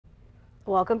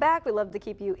Welcome back. We love to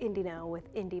keep you Indy now with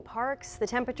Indy Parks. The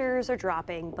temperatures are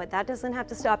dropping, but that doesn't have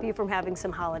to stop you from having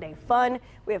some holiday fun.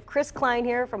 We have Chris Klein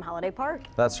here from Holliday Park.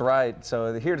 That's right.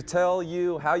 So here to tell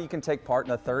you how you can take part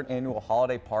in the 3rd annual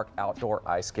Holliday Park outdoor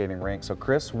ice skating rink. So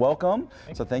Chris, welcome.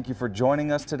 So thank you for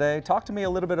joining us today. Talk to me a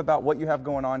little bit about what you have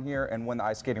going on here and when the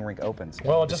ice skating rink opens.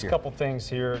 Well, just a couple things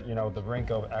here. You know, the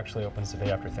rink actually opens the day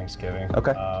after Thanksgiving.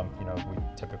 Okay. You know, we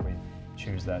typically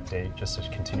choose that date just to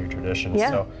continue tradition. Yeah.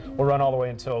 So we'll run all the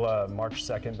way until March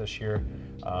 2nd this year.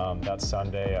 That's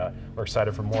Sunday. We're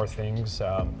excited for more things.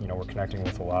 You know, we're connecting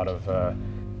with a lot of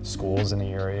schools in the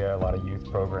area, a lot of youth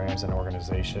programs and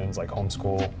organizations like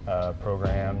homeschool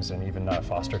programs and even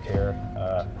foster care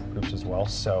groups as well.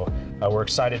 So we're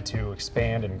excited to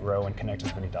expand and grow and connect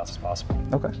as many dots as possible.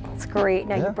 Okay. That's great.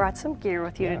 Now you brought some gear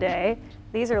with you today.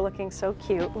 These are looking so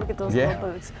cute. Look at those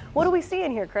little boots. What do we see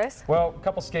in here, Chris? Well, a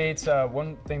couple skates.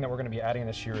 One thing that we're going to be adding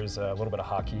this year is a little bit of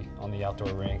hockey on the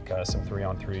outdoor rink, some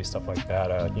 3-on-3, stuff like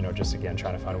that. You know, just again,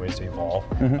 trying to find ways to evolve.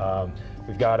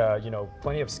 We've got, you know,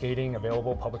 plenty of skating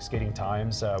available, public skating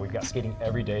times. We've got skating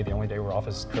every day. The only day we're off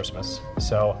is Christmas.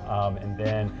 So, and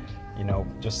then, you know,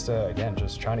 just again,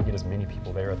 just trying to get as many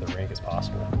people there at the rink as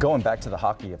possible. Going back to the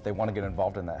hockey, if they want to get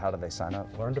involved in that, how do they sign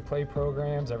up? Learn to play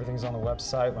programs, everything's on the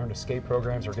website. Learn to skate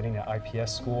programs. We're getting to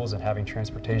IPS schools and having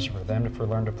transportation for them to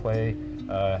learn to play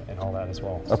and all that as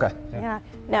well. Okay. Yeah.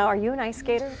 Now, are you an ice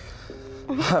skater?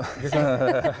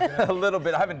 A little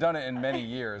bit. I haven't done it in many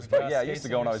years, but yeah, I used to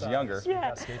go when I was younger.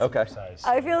 Yeah. Okay.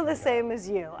 I feel the same as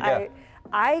you. Yeah.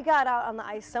 I got out on the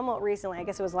ice somewhat recently, I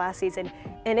guess it was last season,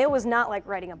 and it was not like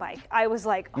riding a bike. I was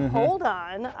like, hold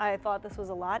on, I thought this was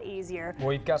a lot easier.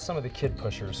 Well, you've got some of the kid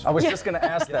pushers. I was just going to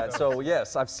ask that. So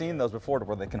yes, I've seen those before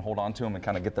where they can hold on to them and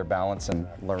kind of get their balance and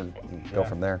learn and go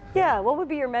from there. Yeah, what would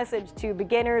be your message to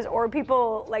beginners or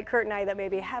people like Kurt and I that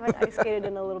maybe haven't ice skated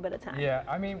in a little bit of time? Yeah,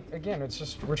 I mean, again, it's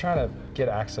just, we're trying to get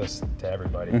access to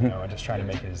everybody, you know, and just trying to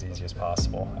make it as easy as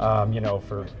possible. You know,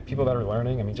 for people that are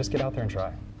learning, I mean, just get out there and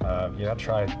try. You got to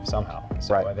try somehow.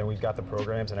 So and then we've got the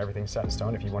programs and everything set in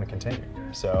stone if you want to continue.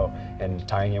 So, and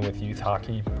tying in with youth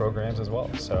hockey programs as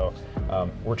well. So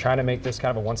we're trying to make this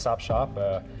kind of a one-stop shop.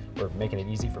 We're making it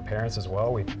easy for parents as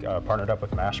well. We've partnered up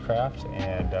with Mashcraft,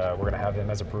 and we're going to have them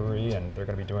as a brewery, and they're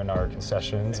going to be doing our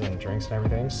concessions and drinks and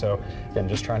everything. So again,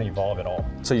 just trying to evolve it all.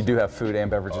 So you do have food and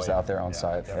beverages out there on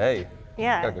site. Hey.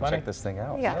 Yeah. Gotta go check this thing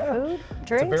out. You got food,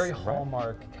 drinks. It's a very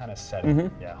Hallmark kind of setting.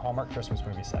 Yeah, Hallmark Christmas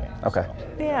movie setting. Okay. So.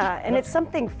 Yeah, and it's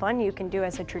something fun you can do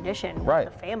as a tradition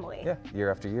with the family. Yeah, year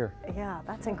after year. Yeah,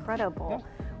 that's incredible.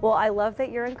 Well, I love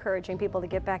that you're encouraging people to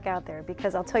get back out there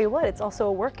because I'll tell you what, it's also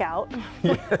a workout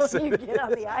when you get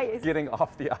on the ice. Getting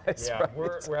off the ice. Yeah,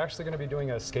 we're actually going to be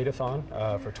doing a skate-a-thon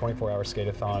for 24-hour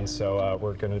skate-a-thon. So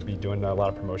we're going to be doing a lot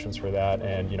of promotions for that,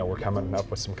 and you know, we're coming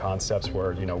up with some concepts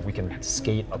where you know we can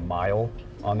skate a mile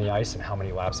on the ice and how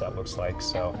many laps that looks like.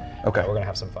 So we're going to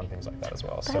have some fun things like that as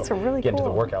well. That's so really get cool.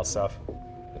 into the workout stuff.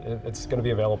 It's going to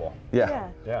be available. Yeah.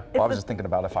 Yeah. Well, I was just thinking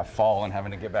about if I fall and having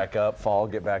to get back up,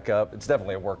 get back up. It's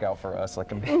definitely a workout for us.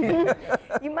 Like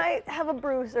you might have a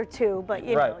bruise or two, but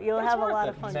you know, you'll have a lot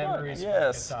of fun. Memories.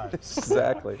 Yes.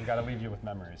 Exactly. We got to leave you with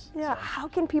memories. Yeah. So. How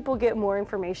can people get more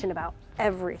information about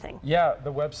everything? Yeah,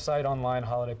 the website online,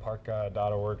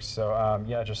 holidaypark.org. So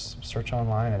yeah, just search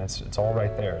online and it's all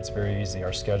right there. It's very easy.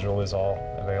 Our schedule is all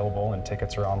available and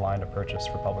tickets are online to purchase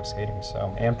for public skating.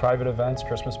 So, and private events,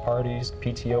 Christmas parties,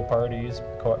 PTO parties,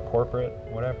 corporate,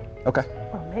 whatever. Okay.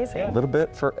 Amazing. A little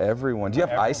bit for everyone. Do you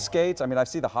have ice skates? I mean, I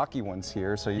see the hockey ones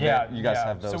here, so you guys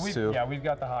have those too. Yeah, we've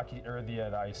got the hockey or the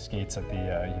ice skates at the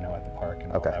you know, at the park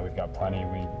and all that. We've got plenty.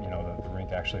 You know, the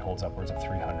rink actually holds upwards of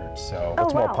 300. So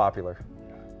what's more popular?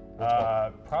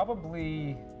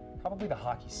 Probably the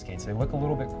hockey skates. They look a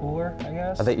little bit cooler, I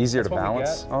guess. Are they easier to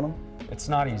balance on them? It's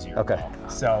not easier. Okay. No.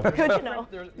 So good to know.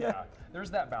 There's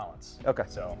that balance. Okay.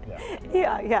 So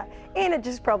yeah, and it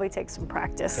just probably takes some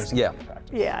practice.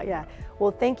 Yeah.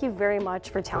 Well, thank you very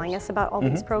much for telling us about all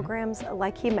these programs.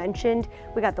 Like he mentioned,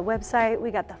 we got the website,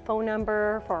 we got the phone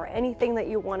number for anything that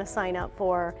you want to sign up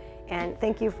for. And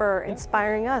thank you for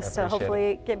inspiring us to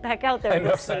hopefully get back out there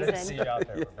this season. Excited to see you out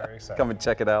there. We're very excited. Come and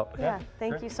check it out. Yeah,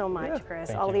 thank you so much, Chris.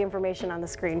 All the information on the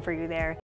screen for you there.